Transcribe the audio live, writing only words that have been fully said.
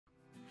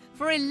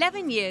For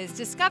 11 years,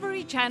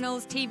 Discovery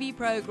Channel's TV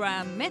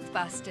program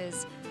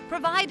Mythbusters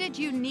provided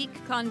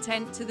unique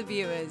content to the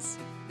viewers.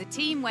 The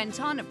team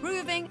went on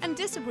approving and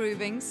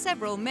disapproving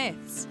several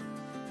myths.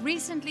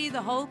 Recently,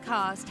 the whole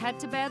cast had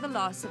to bear the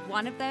loss of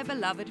one of their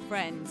beloved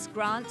friends,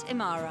 Grant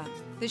Imahara.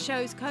 The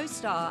show's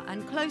co-star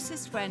and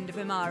closest friend of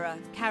Imhara,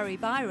 Kari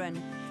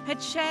Byron, had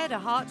shared a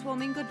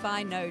heartwarming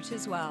goodbye note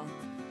as well.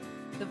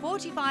 The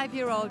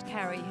 45-year-old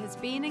Kari has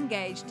been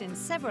engaged in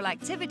several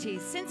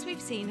activities since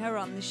we've seen her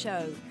on the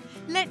show.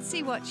 Let's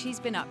see what she's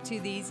been up to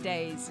these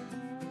days.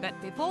 But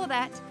before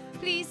that,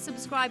 please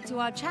subscribe to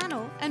our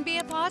channel and be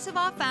a part of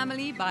our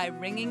family by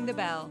ringing the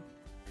bell.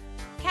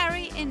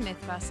 Kari in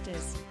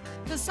Mythbusters.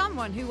 For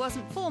someone who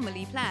wasn't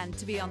formally planned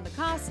to be on the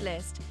cast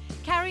list,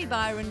 Kari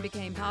Byron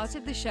became part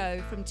of the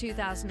show from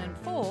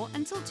 2004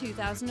 until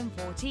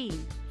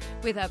 2014.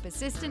 With her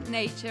persistent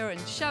nature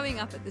and showing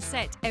up at the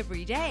set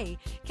every day,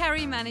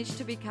 Kari managed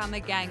to become a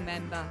gang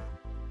member.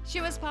 She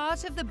was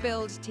part of the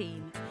build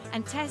team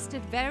and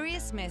tested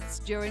various myths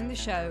during the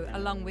show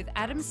along with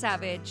Adam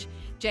Savage,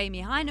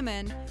 Jamie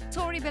Hyneman,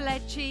 Tory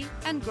Belleci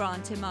and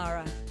Grant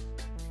Imahara.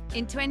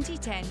 In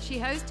 2010, she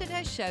hosted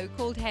her show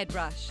called Head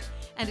Rush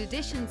and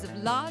editions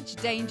of Large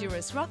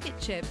Dangerous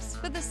Rocket Ships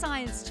for the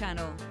Science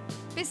Channel.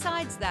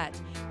 Besides that,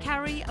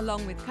 Kari,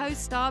 along with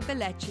co-star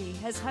Belleci,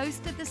 has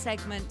hosted the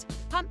segment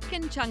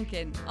Pumpkin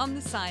Chunkin' on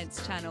the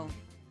Science Channel.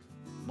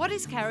 What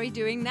is Kari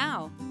doing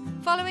now?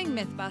 Following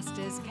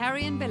Mythbusters,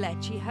 Kari and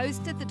Belleci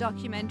hosted the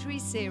documentary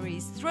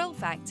series Thrill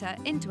Factor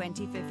in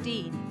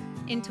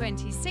 2015. In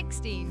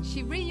 2016,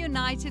 she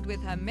reunited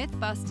with her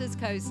Mythbusters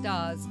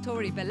co-stars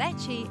Tory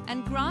Belleci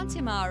and Grant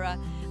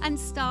Imhara and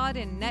starred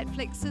in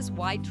Netflix's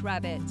White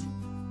Rabbit.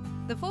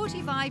 The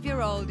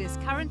 45-year-old is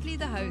currently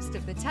the host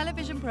of the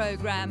television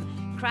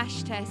program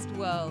Crash Test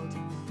World.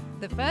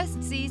 The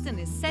first season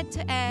is set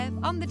to air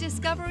on the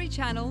Discovery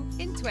Channel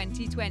in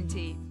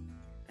 2020.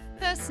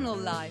 Personal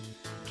life.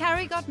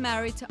 Kari got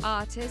married to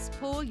artist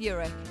Paul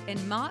Urich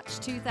in March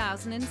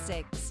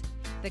 2006.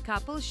 The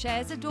couple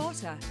shares a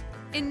daughter.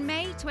 In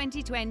May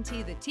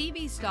 2020, the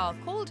TV star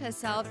called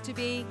herself to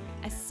be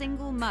a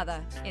single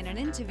mother in an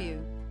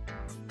interview.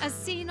 As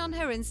seen on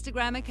her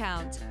Instagram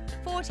account,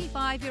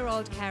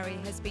 45-year-old Kari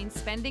has been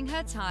spending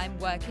her time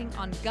working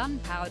on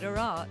gunpowder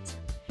art.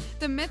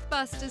 The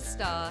Mythbusters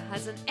star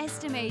has an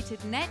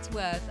estimated net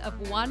worth of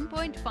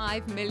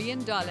 $1.5 million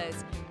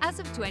as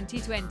of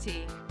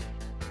 2020.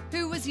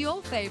 Who was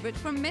your favorite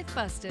from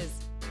Mythbusters?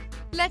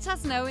 Let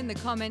us know in the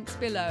comments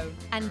below,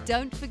 and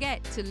don't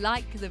forget to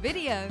like the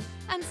video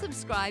and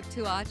subscribe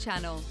to our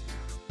channel.